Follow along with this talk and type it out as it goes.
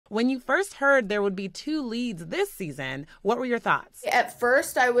When you first heard there would be 2 leads this season, what were your thoughts? At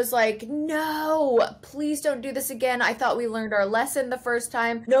first, I was like, no, please don't do this again. I thought we learned our lesson the first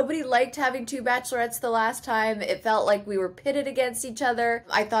time. Nobody liked having 2 bachelorettes the last time. It felt like we were pitted against each other.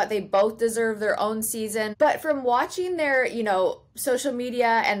 I thought they both deserved their own season. But from watching their, social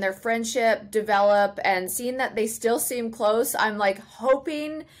media and their friendship develop and seeing that they still seem close, I'm like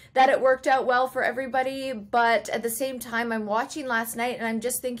hoping that it worked out well for everybody. But at the same time, I'm watching last night and I'm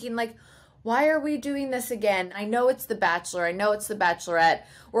just thinking like, why are we doing this again? I know it's The Bachelor. I know it's The Bachelorette.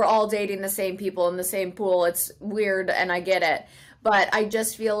 We're all dating the same people in the same pool. It's weird and I get it. But I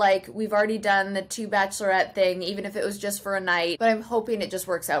just feel like we've already done the 2 bachelorette thing, even if it was just for a night. But I'm hoping it just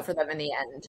works out for them in the end.